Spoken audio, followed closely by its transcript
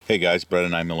Hey guys, Beretta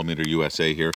 9mm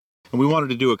USA here. And we wanted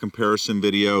to do a comparison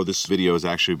video. This video has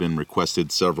actually been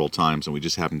requested several times and we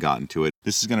just haven't gotten to it.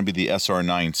 This is going to be the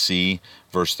SR9c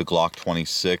versus the Glock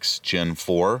 26 Gen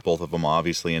 4. Both of them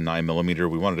obviously in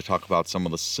 9mm. We wanted to talk about some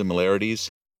of the similarities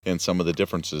and some of the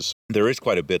differences. There is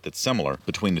quite a bit that's similar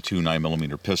between the two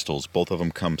 9mm pistols. Both of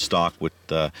them come stock with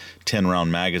 10-round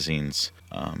magazines.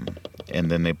 And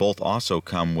then they both also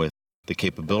come with the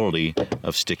capability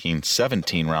of sticking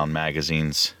 17-round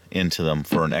magazines into them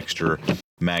for an extra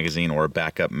magazine or a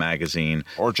backup magazine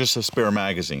or just a spare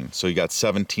magazine. So you got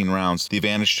 17 rounds. The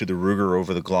advantage to the Ruger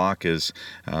over the Glock is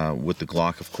with the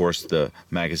Glock, of course, the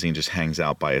magazine just hangs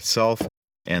out by itself,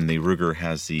 and the Ruger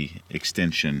has the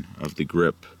extension of the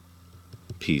grip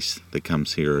piece that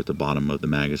comes here at the bottom of the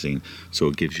magazine, so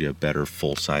it gives you a better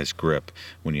full-size grip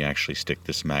when you actually stick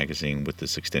this magazine with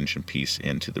this extension piece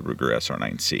into the Ruger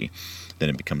SR9c. Then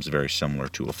it becomes very similar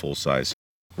to a full-size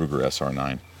Ruger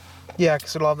SR9. Yeah,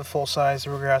 because it'll have the full-size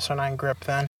Ruger SR9 grip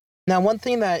then. Now, one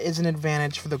thing that is an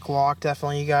advantage for the Glock,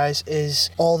 definitely, you guys, is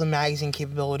all the magazine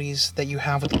capabilities that you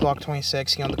have with the Glock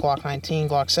 26. You know, the Glock 19,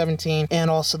 Glock 17, and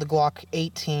also the Glock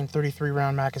 18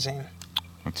 33-round magazine.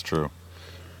 That's true.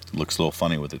 It looks a little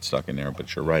funny with it stuck in there,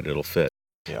 but you're right, it'll fit.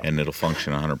 Yeah. And it'll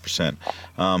function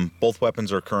 100%. Both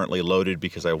weapons are currently loaded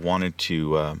because I wanted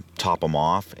to top them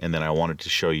off, and then I wanted to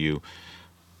show you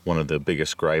one of the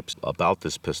biggest gripes about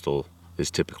this pistol is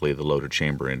typically the loaded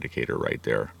chamber indicator right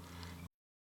there.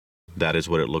 That is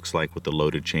what it looks like with the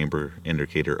loaded chamber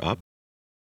indicator up.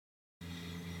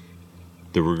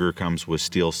 The Ruger comes with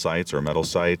steel sights or metal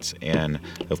sights, and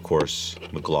of course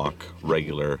the Glock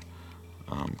regular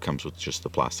comes with just the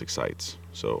plastic sights.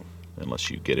 So unless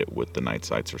you get it with the night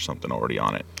sights or something already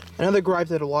on it. Another gripe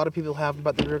that a lot of people have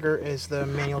about the Ruger is the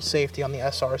manual safety on the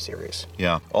SR series.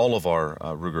 Yeah, all of our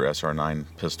Ruger SR9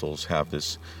 pistols have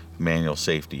this manual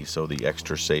safety, so the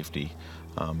extra safety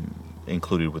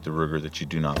included with the Ruger that you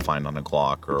do not find on a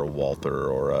Glock or a Walther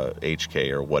or a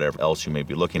HK or whatever else you may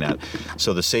be looking at.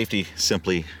 So the safety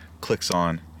simply clicks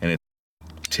on, and it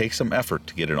takes some effort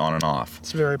to get it on and off.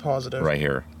 It's very positive. Right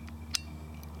here.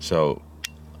 So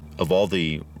of all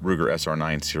the Ruger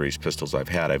SR9 series pistols I've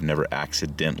had, I've never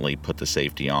accidentally put the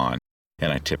safety on,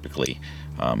 and I typically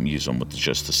use them with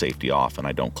just the safety off, and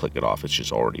I don't click it off, it's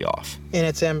just already off. And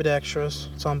it's ambidextrous.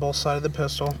 It's on both sides of the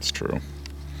pistol. It's true.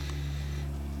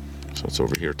 So it's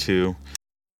over here too.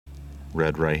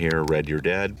 Red right here, red you're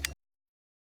dead.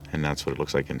 And that's what it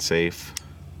looks like in safe.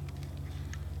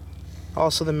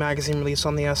 Also, the magazine release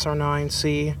on the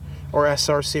SR9c or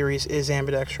SR series is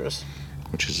ambidextrous,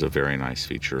 which is a very nice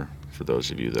feature for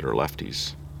those of you that are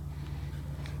lefties.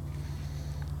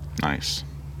 Nice.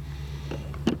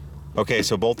 Okay,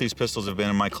 so both these pistols have been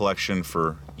in my collection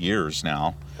for years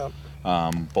now. Yep.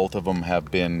 Both of them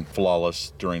have been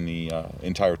flawless during the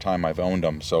entire time I've owned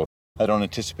them, so I don't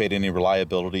anticipate any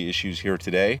reliability issues here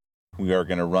today. We are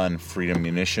going to run Freedom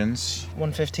munitions.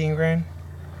 115 grain.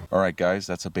 All right, guys,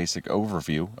 that's a basic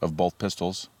overview of both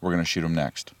pistols. We're going to shoot them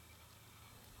next.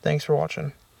 Thanks for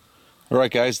watching. All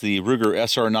right, guys, the Ruger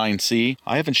SR9c.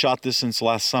 I haven't shot this since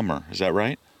last summer. Is that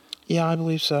right? Yeah, I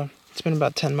believe so. It's been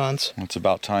about 10 months. It's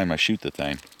about time I shoot the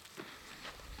thing.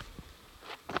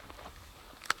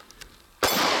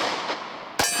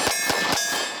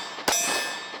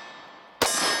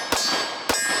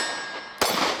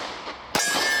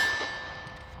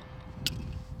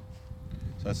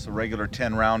 So that's the regular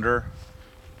 10-rounder.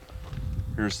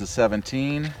 Here's the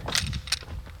 17.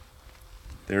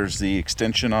 There's the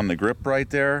extension on the grip right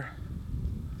there.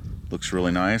 Looks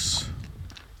really nice.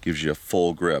 Gives you a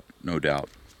full grip, no doubt.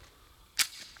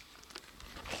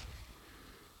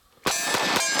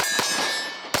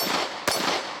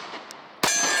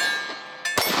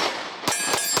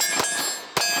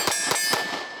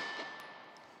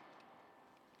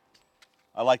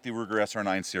 I like the Ruger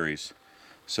SR9 series,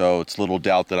 so it's little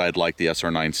doubt that I'd like the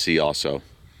SR9c also.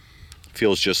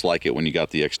 Feels just like it when you got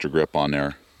the extra grip on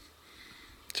there.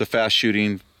 It's a fast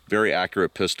shooting, very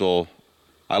accurate pistol.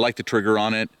 I like the trigger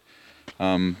on it.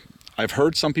 I've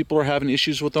heard some people are having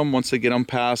issues with them once they get them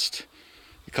past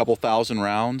a couple thousand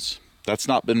rounds. That's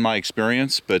not been my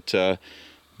experience, but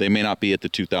they may not be at the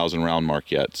 2,000 round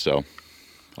mark yet, so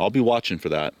I'll be watching for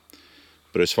that.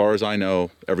 But as far as I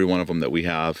know, every one of them that we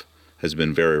have has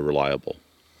been very reliable.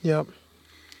 Yep.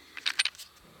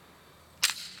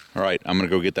 All right, I'm gonna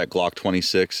go get that Glock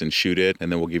 26 and shoot it,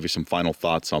 and then we'll give you some final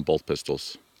thoughts on both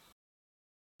pistols.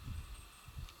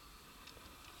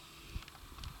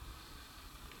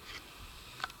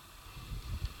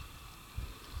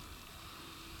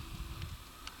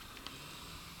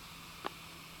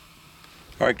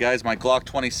 All right, guys, my Glock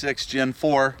 26 Gen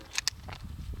 4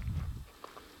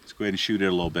 Let's go ahead and shoot it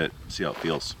a little bit, see how it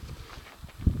feels.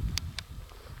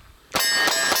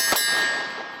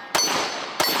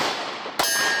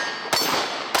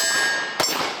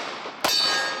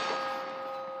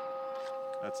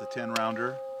 That's a 10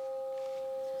 rounder.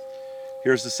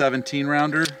 Here's the 17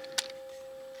 rounder.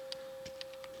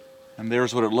 And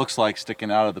there's what it looks like sticking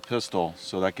out of the pistol.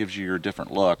 So that gives you your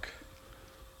different look.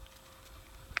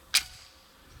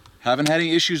 Haven't had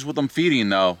any issues with them feeding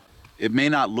though. It may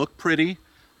not look pretty,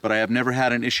 but I have never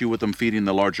had an issue with them feeding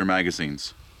the larger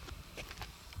magazines.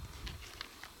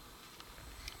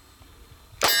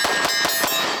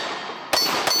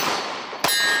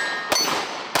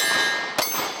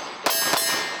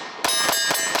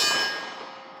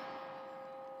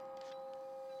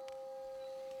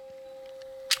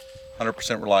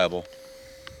 .100% reliable.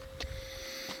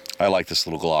 I like this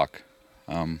little Glock.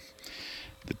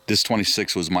 This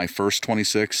 26 was my first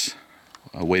 26.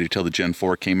 I waited till the Gen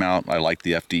 4 came out. I liked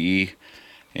the FDE,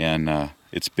 and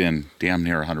it's been damn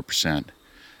near 100%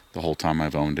 the whole time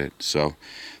I've owned it. So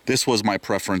this was my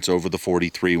preference over the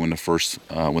 43 when the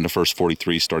first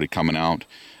 43 started coming out.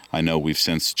 I know we've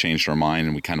since changed our mind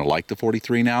and we kind of like the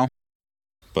 43 now,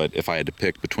 but if I had to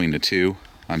pick between the two,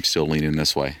 I'm still leaning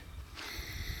this way.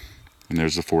 And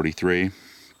there's the 43.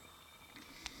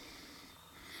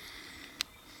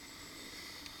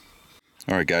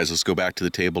 All right, guys, let's go back to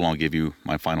the table and I'll give you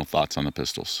my final thoughts on the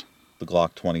pistols. The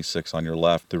Glock 26 on your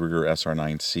left, the Ruger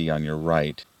SR9c on your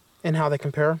right. And how they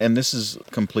compare? And this is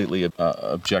completely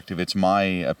objective. It's my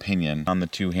opinion on the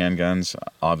two handguns.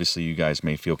 Obviously, you guys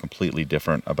may feel completely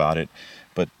different about it,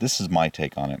 but this is my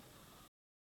take on it.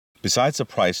 Besides the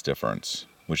price difference,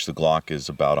 which the Glock is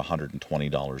about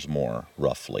 $120 more,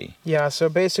 roughly. Yeah, so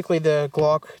basically the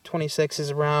Glock 26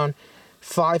 is around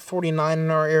 $549 in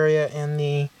our area, and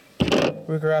the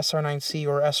Ruger SR9c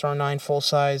or SR9 full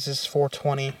size is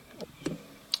 $420.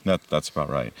 That's about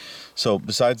right. So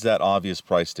besides that obvious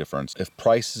price difference, if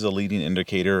price is a leading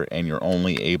indicator and you're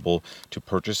only able to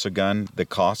purchase a gun that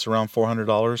costs around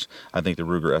 $400, I think the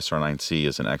Ruger SR9c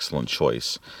is an excellent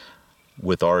choice.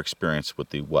 With our experience with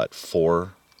the,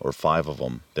 4 or 5 of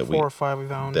them that 4 or 5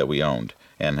 we've owned. That we owned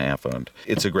and have owned.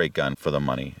 It's a great gun for the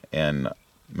money. And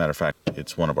matter of fact,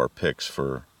 it's one of our picks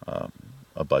for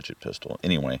a budget pistol.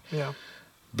 Anyway, yeah.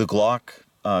 The Glock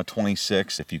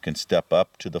 26, if you can step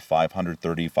up to the $530,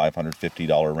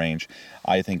 $550 range,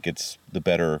 I think it's the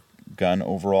better gun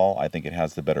overall. I think it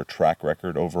has the better track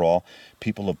record overall.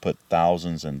 People have put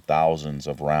thousands and thousands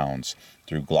of rounds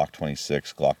through Glock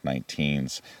 26, Glock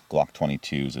 19s, Glock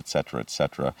 22s, etc.,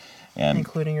 etc. And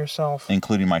including yourself.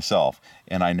 Including myself.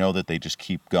 And I know that they just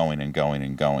keep going and going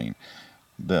and going.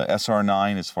 The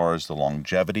SR9, as far as the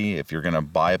longevity, if you're going to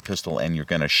buy a pistol and you're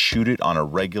going to shoot it on a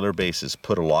regular basis,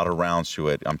 put a lot of rounds through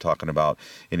it, I'm talking about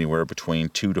anywhere between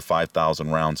 2,000 to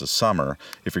 5,000 rounds a summer.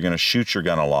 If you're going to shoot your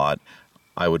gun a lot,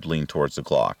 I would lean towards the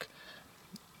Glock.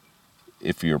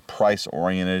 If you're price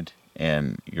oriented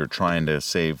and you're trying to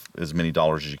save as many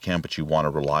dollars as you can, but you want a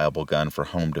reliable gun for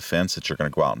home defense that you're going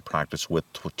to go out and practice with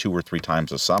 2 or 3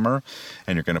 times a summer,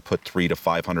 and you're going to put 300 to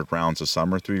 500 rounds a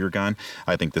summer through your gun,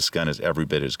 I think this gun is every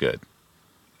bit as good.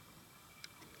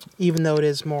 Even though it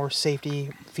is more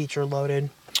safety feature loaded.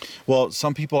 Well,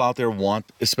 some people out there want,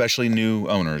 especially new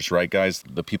owners, right, guys?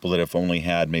 The people that have only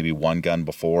had maybe one gun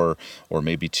before, or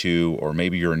maybe 2, or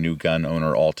maybe you're a new gun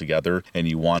owner altogether, and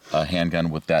you want a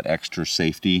handgun with that extra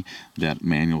safety, that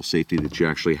manual safety that you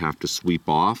actually have to sweep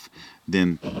off,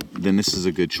 then this is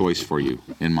a good choice for you,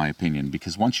 in my opinion.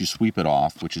 Because once you sweep it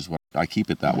off, which is what I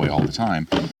keep it that way all the time,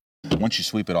 once you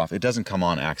sweep it off, it doesn't come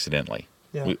on accidentally.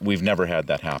 Yeah. We've never had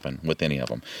that happen with any of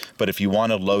them. But if you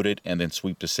want to load it and then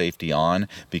sweep the safety on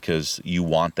because you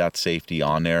want that safety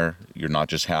on there, you're not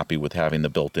just happy with having the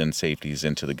built-in safeties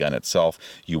into the gun itself,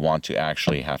 you want to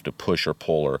actually have to push or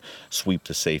pull or sweep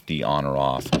the safety on or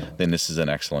off, then this is an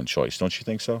excellent choice. Don't you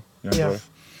think so? Yeah.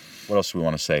 What else do we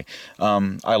want to say?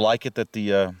 I like it that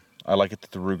the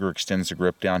Ruger extends the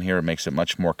grip down here. It makes it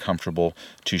much more comfortable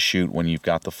to shoot when you've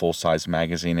got the full-size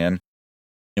magazine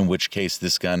in which case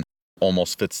this gun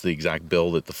almost fits the exact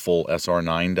bill that the full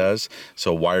SR9 does.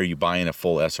 So why are you buying a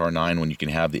full SR9 when you can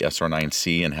have the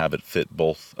SR9C and have it fit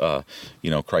both,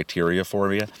 criteria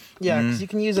for you? Yeah, because you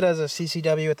can use it as a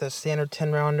CCW with a standard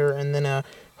 10 rounder and then a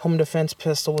home defense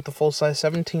pistol with a full-size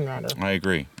 17 rounder. I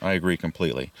agree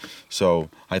completely.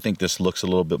 So I think this looks a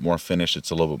little bit more finished.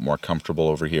 It's a little bit more comfortable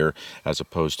over here as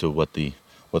opposed to what the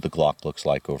Glock looks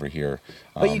like over here.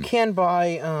 But you can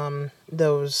buy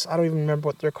those, I don't even remember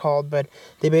what they're called, but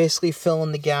they basically fill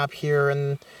in the gap here,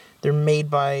 and they're made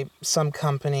by some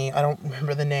company. I don't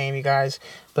remember the name, you guys,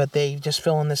 but they just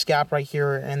fill in this gap right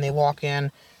here, and they lock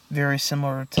in very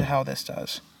similar to how this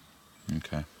does.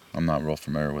 Okay. I'm not real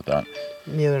familiar with that.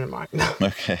 Neither am I.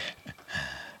 Okay.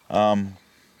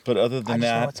 But other than I just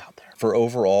know that, it's out there. for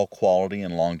overall quality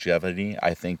and longevity,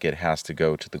 I think it has to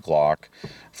go to the Glock.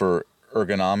 For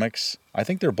ergonomics, I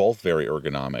think they're both very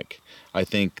ergonomic. I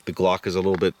think the Glock is a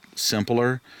little bit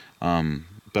simpler,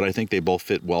 but I think they both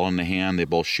fit well in the hand. They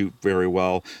both shoot very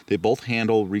well. They both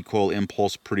handle recoil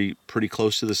impulse pretty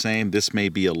close to the same. This may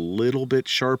be a little bit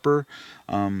sharper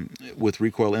with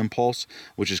recoil impulse,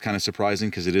 which is kind of surprising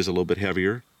because it is a little bit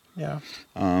heavier. Yeah.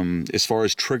 As far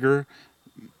as trigger,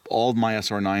 all of my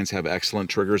SR9s have excellent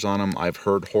triggers on them. I've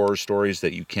heard horror stories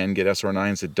that you can get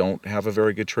SR9s that don't have a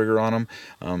very good trigger on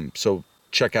them. So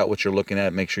check out what you're looking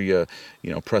at. Make sure you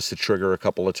press the trigger a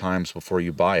couple of times before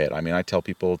you buy it. I mean, I tell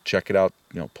people, check it out,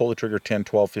 pull the trigger 10,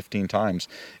 12, 15 times.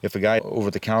 If a guy over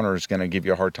the counter is going to give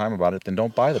you a hard time about it, then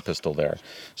don't buy the pistol there.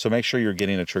 So make sure you're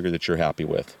getting a trigger that you're happy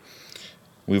with.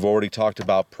 We've already talked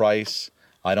about price.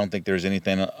 I don't think there's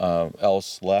anything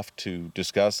else left to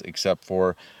discuss except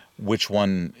for which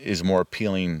one is more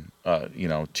appealing,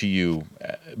 to you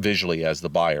visually as the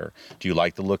buyer. Do you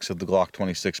like the looks of the Glock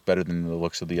 26 better than the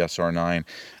looks of the SR9?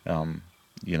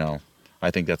 I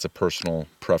think that's a personal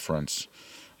preference,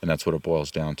 and that's what it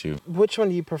boils down to. Which one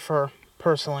do you prefer,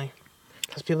 personally?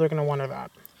 Because people are going to wonder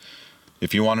that.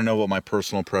 If you want to know what my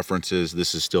personal preference is,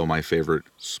 this is still my favorite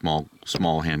small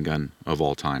handgun of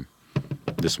all time.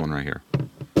 This one right here.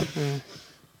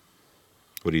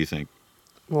 What do you think?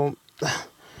 Well,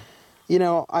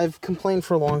 I've complained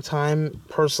for a long time,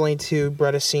 personally, to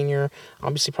Beretta Sr.,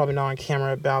 obviously probably not on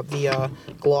camera, about the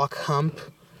Glock hump.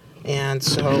 And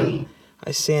so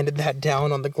I sanded that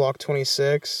down on the Glock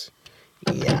 26.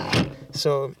 Yeah.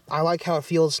 So I like how it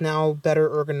feels now better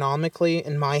ergonomically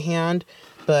in my hand.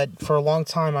 But for a long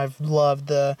time, I've loved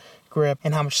the grip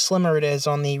and how much slimmer it is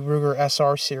on the Ruger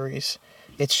SR series.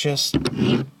 It's just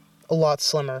a lot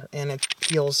slimmer, and it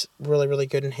feels really, really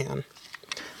good in hand.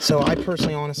 So I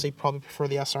personally, honestly, probably prefer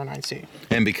the SR9c.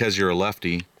 And because you're a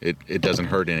lefty, it doesn't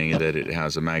hurt any that it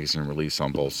has a magazine release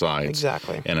on both sides.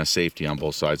 Exactly. And a safety on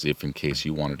both sides if in case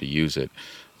you wanted to use it.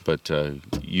 But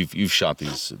you've shot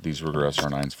these Ruger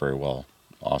SR9s very well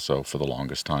also for the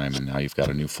longest time, and now you've got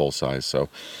a new full size. So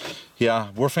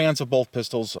yeah, we're fans of both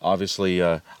pistols. Obviously,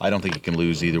 I don't think you can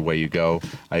lose either way you go.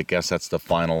 I guess that's the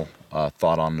final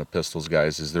thought on the pistols,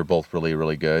 guys, is they're both really,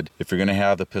 really good. If you're going to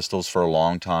have the pistols for a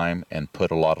long time and put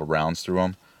a lot of rounds through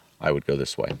them, I would go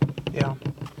this way. Yeah.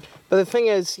 But the thing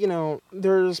is,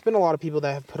 there's been a lot of people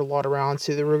that have put a lot of rounds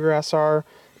to the Ruger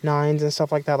SR9s and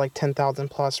stuff like that, like 10,000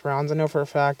 plus rounds. I know for a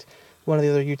fact one of the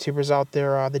other YouTubers out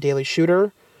there, The Daily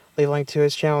Shooter, leave a link to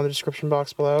his channel in the description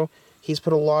box below. He's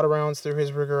put a lot of rounds through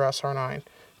his Ruger SR9,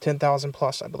 10,000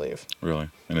 plus, I believe. Really?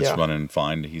 And it's running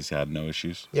fine? He's had no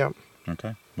issues? Yep.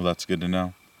 Okay. Well, that's good to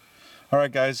know. All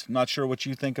right, guys. Not sure what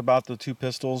you think about the two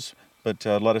pistols, but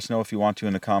let us know if you want to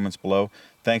in the comments below.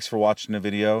 Thanks for watching the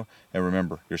video, and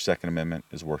remember, your Second Amendment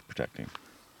is worth protecting.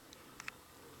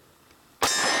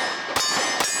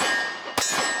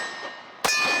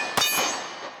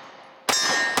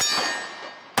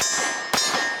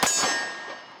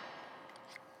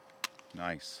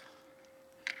 Nice.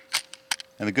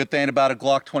 And the good thing about a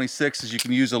Glock 26 is you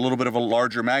can use a little bit of a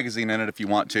larger magazine in it if you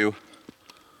want to.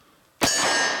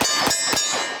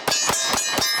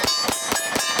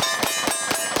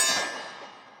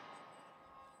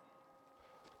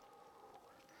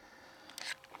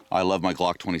 I love my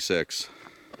Glock 26.